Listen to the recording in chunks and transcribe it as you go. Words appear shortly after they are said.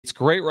It's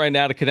great right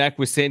now to connect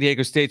with San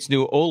Diego State's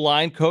new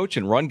O-line coach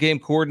and run game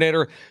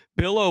coordinator,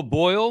 Bill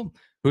O'Boyle,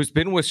 who's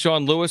been with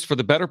Sean Lewis for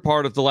the better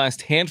part of the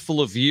last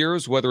handful of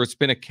years, whether it's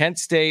been at Kent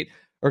State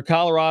or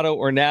Colorado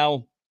or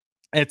now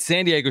at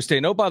San Diego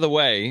State. No, by the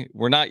way,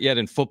 we're not yet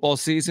in football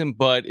season,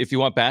 but if you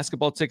want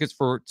basketball tickets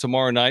for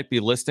tomorrow night,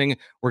 be listening.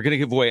 We're going to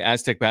give away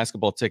Aztec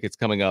basketball tickets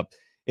coming up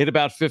in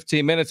about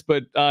 15 minutes.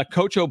 But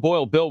Coach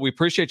O'Boyle, Bill, we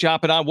appreciate you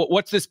hopping on.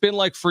 What's this been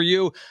like for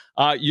you?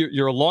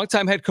 You're a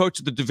longtime head coach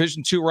of the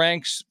Division II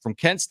ranks, from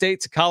Kent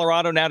State to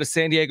Colorado, now to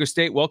San Diego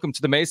State. Welcome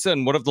to the Mesa.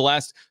 And what have the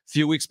last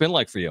few weeks been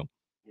like for you?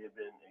 You've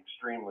been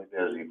extremely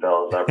busy,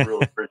 fellas. I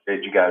really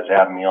appreciate you guys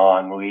having me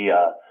on. We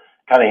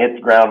kind of hit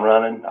the ground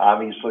running,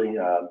 obviously.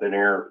 Been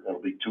here,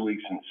 it'll be 2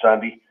 weeks on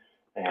Sunday,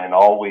 and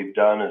all we've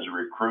done is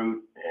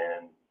recruit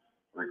and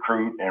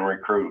recruit and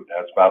recruit.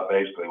 That's about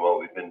basically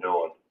what we've been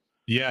doing.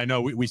 Yeah, I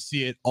know. We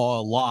see it a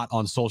lot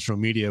on social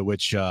media,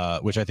 which I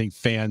think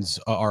fans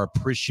are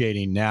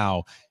appreciating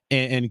now.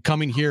 And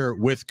coming here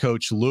with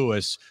Coach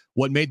Lewis,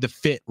 what made the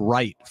fit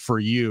right for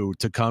you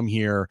to come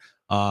here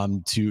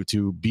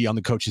to be on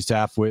the coaching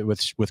staff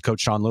with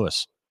Coach Sean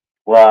Lewis?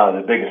 Well,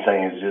 the biggest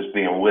thing is just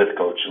being with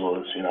Coach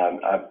Lewis. You know,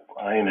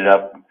 I ended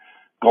up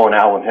going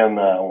out with him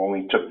when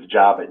we took the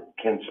job at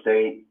Kent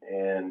State,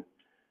 and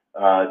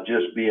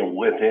just being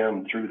with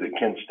him through the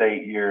Kent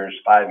State years,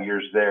 5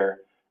 years there,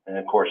 and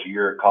of course a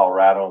year at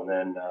Colorado, and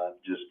then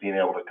just being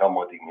able to come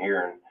with him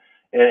here.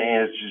 And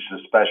it's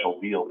just a special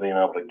deal being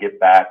able to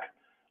get back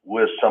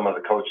with some of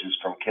the coaches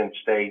from Kent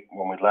State.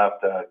 When we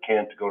left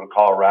Kent to go to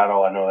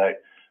Colorado, I know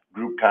that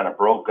group kind of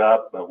broke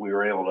up, but we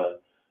were able to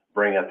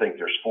bring, I think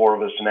there's 4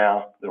 of us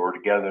now that were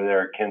together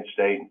there at Kent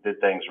State and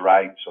did things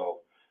right. So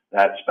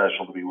that's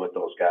special to be with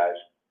those guys.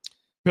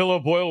 Bill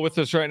O'Boyle with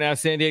us right now,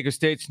 San Diego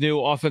State's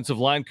new offensive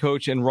line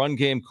coach and run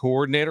game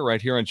coordinator,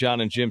 right here on John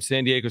and Jim,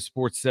 San Diego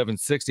Sports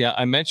 760.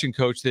 I mentioned,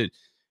 Coach, that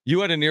you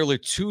had a nearly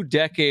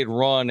 2-decade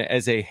run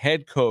as a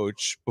head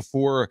coach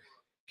before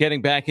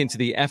getting back into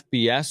the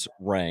FBS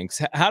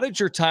ranks. How did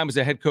your time as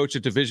a head coach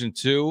at Division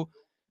II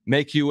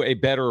make you a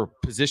better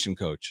position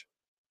coach?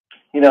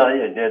 You know,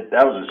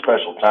 that was a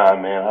special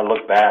time, man. I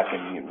look back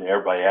and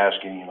everybody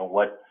asking, you know,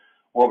 what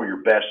were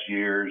your best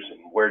years and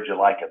where'd you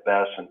like it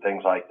best and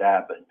things like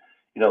that. But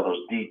you know, those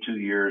D2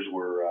 years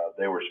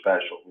they were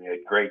special. We had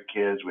great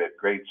kids, we had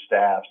great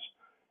staffs.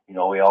 You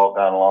know, we all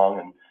got along,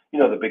 and you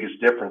know, the biggest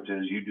difference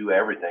is you do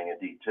everything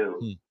at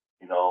D2.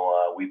 You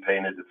know, we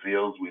painted the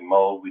fields, we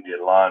mowed, we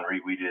did laundry,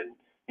 we did.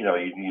 You know,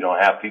 you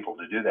don't have people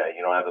to do that.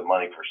 You don't have the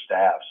money for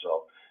staff.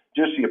 So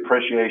just the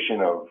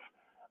appreciation of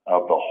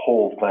the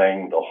whole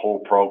thing, the whole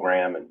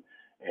program,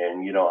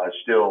 and you know, I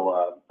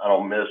still I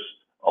don't miss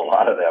a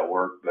lot of that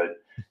work,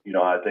 but you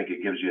know, I think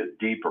it gives you a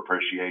deep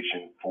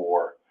appreciation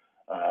for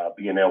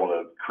being able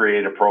to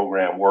create a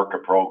program, work a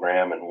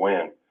program, and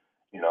win.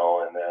 You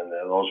know, and then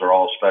those are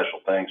all special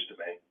things to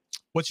me.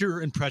 What's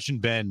your impression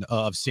been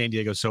of San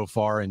Diego so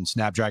far in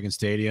Snapdragon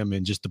Stadium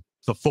and just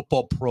the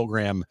football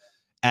program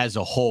as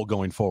a whole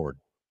going forward?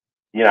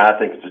 You know, I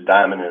think it's a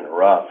diamond in the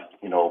rough.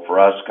 You know, for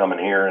us coming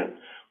here and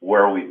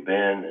where we've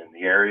been and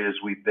the areas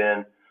we've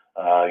been,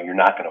 you're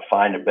not going to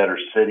find a better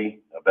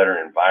city, a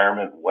better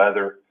environment,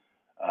 weather.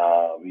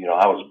 You know,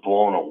 I was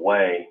blown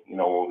away, you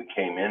know, when we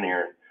came in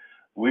here.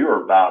 We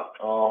were about,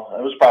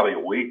 it was probably a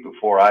week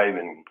before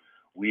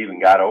we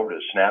even got over to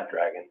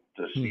Snapdragon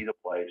to see the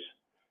place,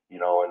 you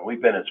know, and we've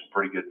been at some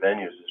pretty good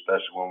venues,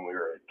 especially when we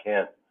were at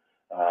Kent,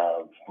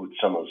 with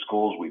some of the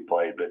schools we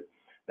played, but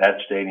that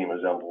stadium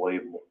is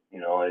unbelievable. You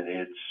know,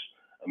 it's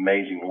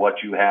amazing what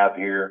you have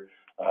here,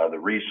 the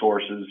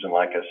resources, and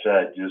like I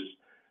said, just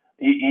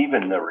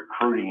even the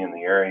recruiting in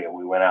the area.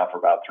 We went out for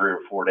about 3 or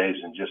 4 days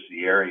in just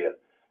the area,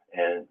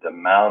 and the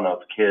amount of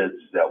kids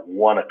that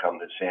want to come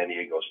to San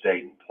Diego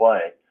State and play.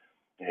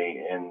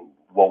 And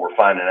what we're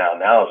finding out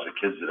now is the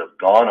kids that have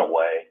gone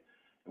away,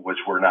 which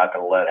we're not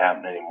going to let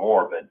happen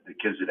anymore, but the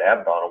kids that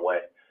have gone away,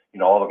 you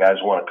know, all the guys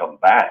want to come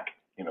back,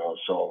 you know,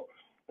 so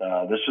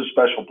this is a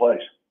special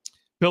place.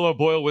 Bill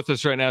O'Boyle with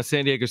us right now,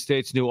 San Diego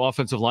State's new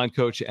offensive line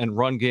coach and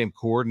run game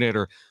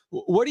coordinator.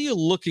 What are you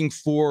looking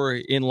for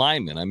in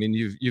linemen? I mean,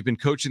 you've been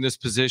coaching this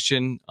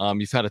position.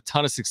 You've had a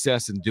ton of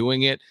success in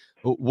doing it.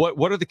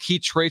 What are the key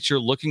traits you're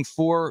looking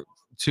for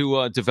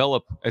to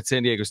develop at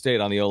San Diego State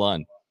on the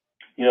O-line?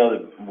 You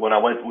know, when I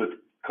went with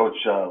Coach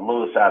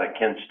Lewis out at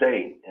Kent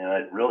State, and I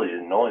really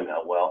didn't know him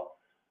that well.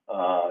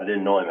 I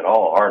didn't know him at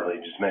all, hardly.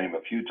 Just met him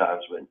a few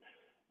times. But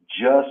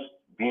just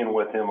being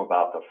with him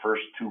about the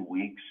first 2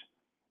 weeks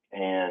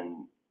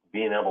and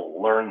being able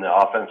to learn the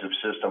offensive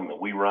system that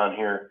we run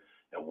here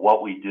and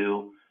what we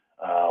do.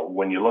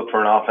 When you look for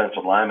an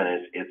offensive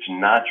lineman, it's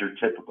not your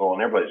typical,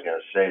 and everybody's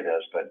going to say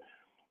this, but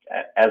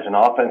as an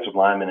offensive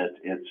lineman,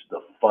 it's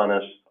the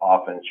funnest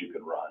offense you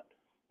could run.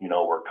 You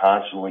know, we're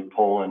constantly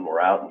pulling.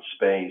 We're out in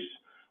space.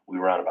 We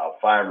run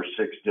about 5 or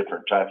 6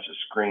 different types of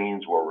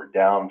screens where we're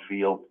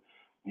downfield.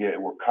 Yeah,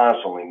 we're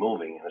constantly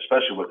moving, and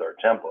especially with our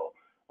tempo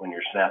when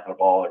you're snapping the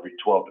ball every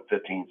 12 to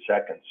 15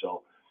 seconds.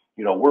 So,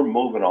 you know, we're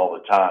moving all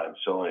the time.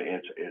 So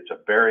it's a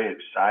very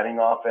exciting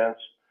offense.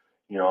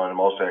 and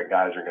most of the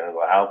guys are going to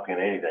go, how can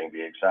anything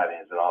be exciting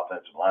as an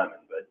offensive lineman?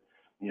 But,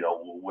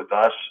 with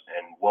us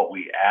and what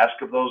we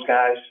ask of those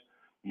guys,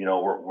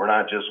 we're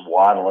not just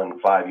waddling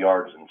 5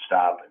 yards and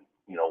stopping.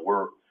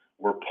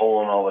 We're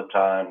pulling all the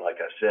time. Like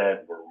I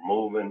said, we're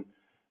moving.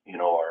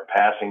 Our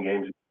passing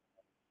games,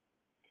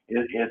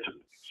 it's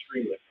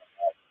extremely.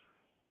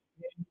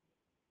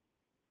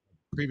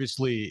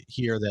 Previously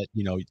here that,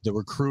 the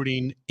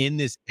recruiting in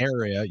this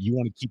area, you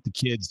want to keep the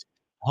kids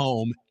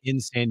home in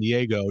San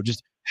Diego.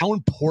 Just how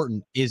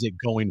important is it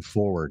going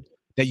forward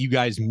that you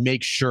guys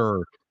make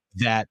sure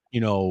that,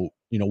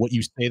 what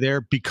you say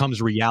there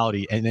becomes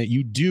reality, and that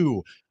you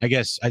do, I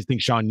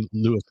think Sean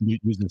Lewis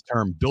used this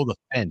term, build a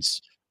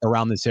fence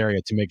around this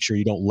area to make sure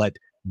you don't let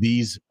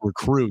these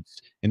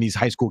recruits and these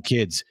high school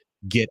kids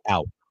get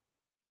out?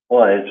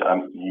 Well,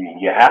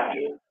 you have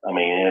to. I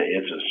mean,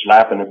 it's a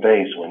slap in the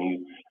face when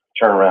you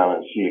turn around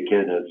and see a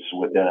kid that's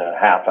within a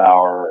half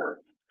hour or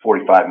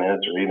 45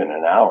 minutes or even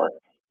an hour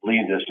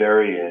leave this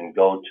area and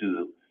go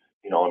to,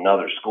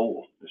 another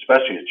school,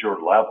 especially at your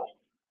level,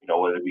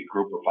 whether it be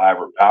group of five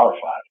or power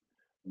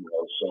five.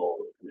 So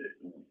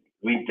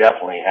we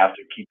definitely have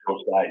to keep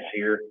those guys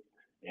here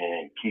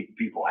and keep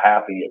people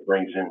happy. It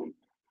brings in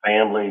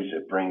families,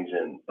 it brings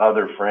in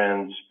other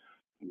friends,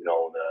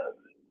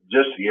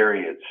 just the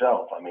area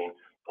itself. I mean,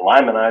 the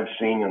linemen I've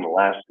seen in the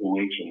last 2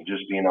 weeks and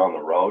just being on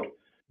the road,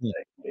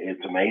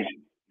 it's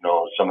amazing.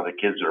 Some of the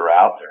kids that are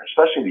out there,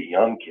 especially the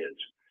young kids.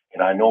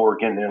 And I know we're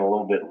getting in a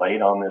little bit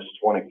late on this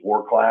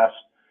 24 class,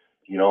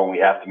 and we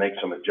have to make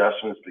some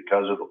adjustments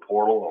because of the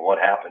portal and what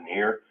happened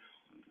here.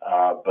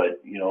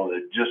 But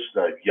just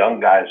the young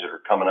guys that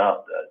are coming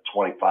up, the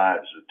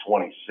 25s, the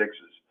 26s,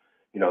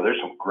 there's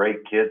some great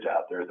kids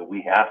out there that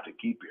we have to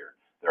keep here.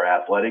 They're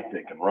athletic,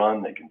 they can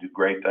run, they can do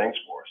great things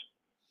for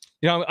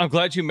us. I'm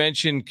glad you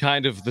mentioned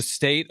kind of the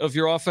state of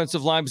your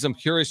offensive line, because I'm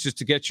curious just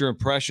to get your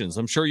impressions.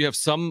 I'm sure you have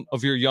some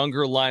of your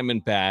younger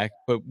linemen back,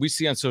 but we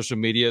see on social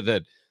media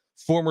that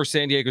former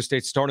San Diego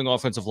State starting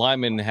offensive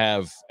linemen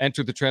have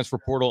entered the transfer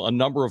portal. A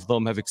number of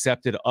them have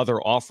accepted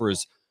other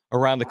offers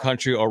around the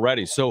country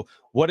already. So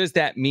what does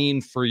that mean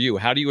for you?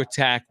 How do you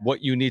attack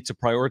what you need to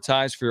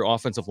prioritize for your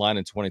offensive line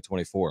in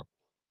 2024?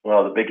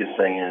 Well, the biggest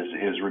thing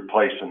is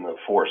replacing the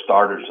four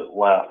starters that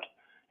left.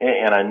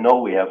 And I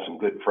know we have some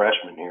good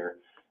freshmen here.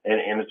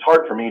 And it's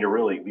hard for me to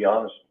really be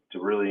honest, to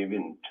really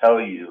even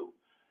tell you,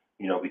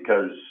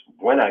 because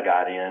when I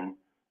got in,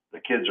 the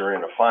kids are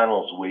in a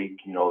finals week,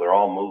 they're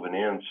all moving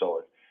in.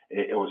 So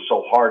it was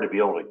so hard to be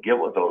able to get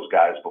with those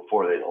guys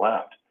before they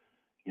left.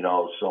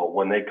 So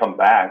when they come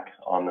back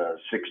on the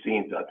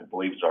 16th, I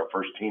believe it's our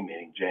first team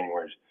meeting,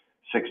 January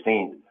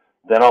 16th,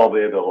 then I'll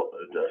be able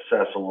to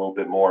assess a little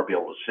bit more, be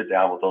able to sit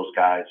down with those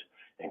guys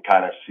and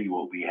kind of see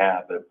what we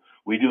have. But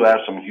we do have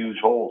some huge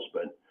holes,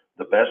 but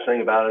the best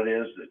thing about it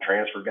is the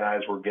transfer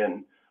guys we're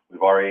getting.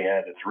 We've already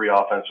had 3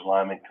 offensive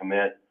linemen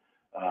commit,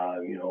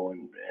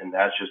 and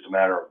that's just a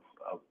matter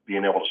of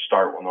being able to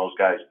start when those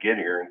guys get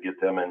here and get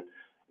them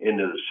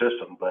into the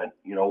system. But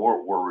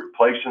we're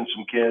replacing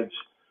some kids.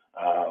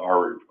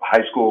 Our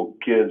high school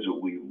kids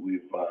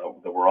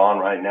that we're on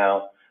right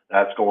now,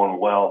 that's going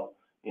well.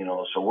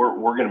 So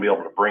we're going to be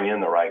able to bring in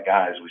the right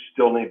guys. We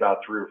still need about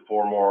 3 or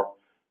 4 more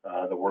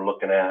that we're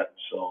looking at.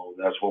 So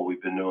that's what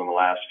we've been doing the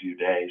last few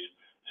days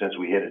since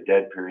we hit a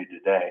dead period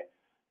today.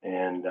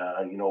 And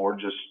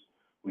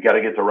we got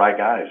to get the right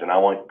guys. And I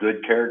want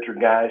good character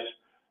guys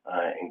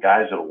and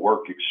guys that'll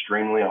work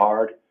extremely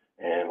hard.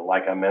 And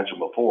like I mentioned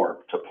before,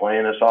 to play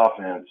in this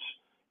offense,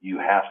 you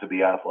have to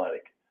be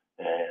athletic.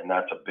 And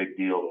that's a big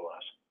deal to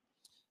us.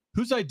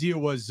 Whose idea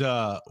was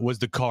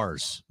the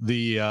cars,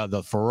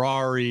 the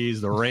Ferraris,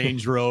 the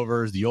Range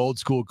Rovers, the old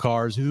school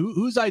cars?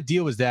 Whose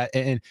idea was that?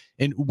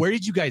 And where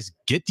did you guys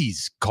get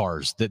these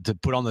cars to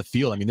put on the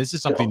field? I mean, this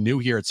is something new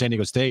here at San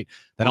Diego State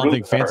that I don't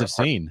think fans have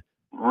seen.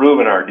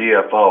 Ruben, our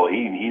DFO,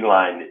 he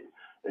lined it.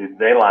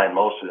 They lined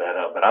most of that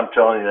up. But I'm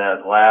telling you,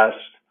 that last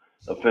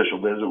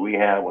official visit we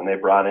had when they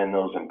brought in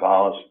those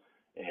Impalas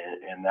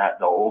and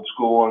the old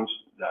school ones,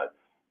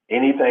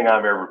 anything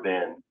I've ever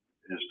been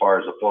as far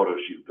as a photo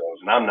shoot goes,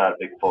 and I'm not a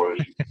big photo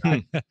shoot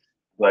guy,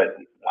 but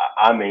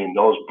I mean,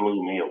 those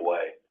blew me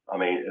away. I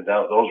mean,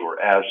 those were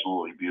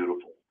absolutely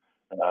beautiful.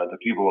 The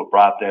people that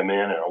brought them in,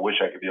 and I wish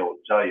I could be able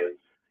to tell you,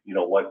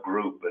 what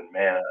group, but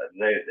man,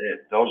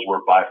 those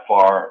were by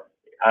far.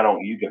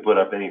 You could put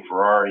up any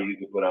Ferrari, you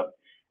could put up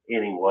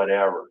any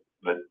whatever,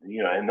 but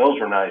and those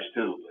were nice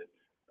too.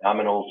 But I'm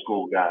an old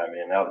school guy,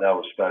 man. That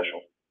was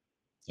special.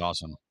 It's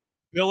awesome.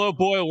 Bill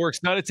O'Boyle, we're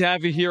excited to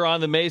have you here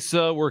on the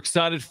Mesa. We're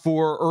excited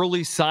for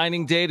early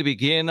signing day to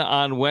begin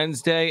on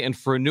Wednesday and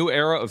for a new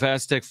era of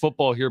Aztec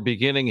football here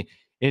beginning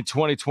in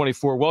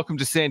 2024. Welcome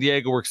to San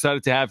Diego. We're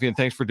excited to have you, and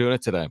thanks for doing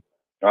it today.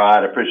 All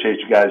right. I appreciate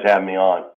you guys having me on.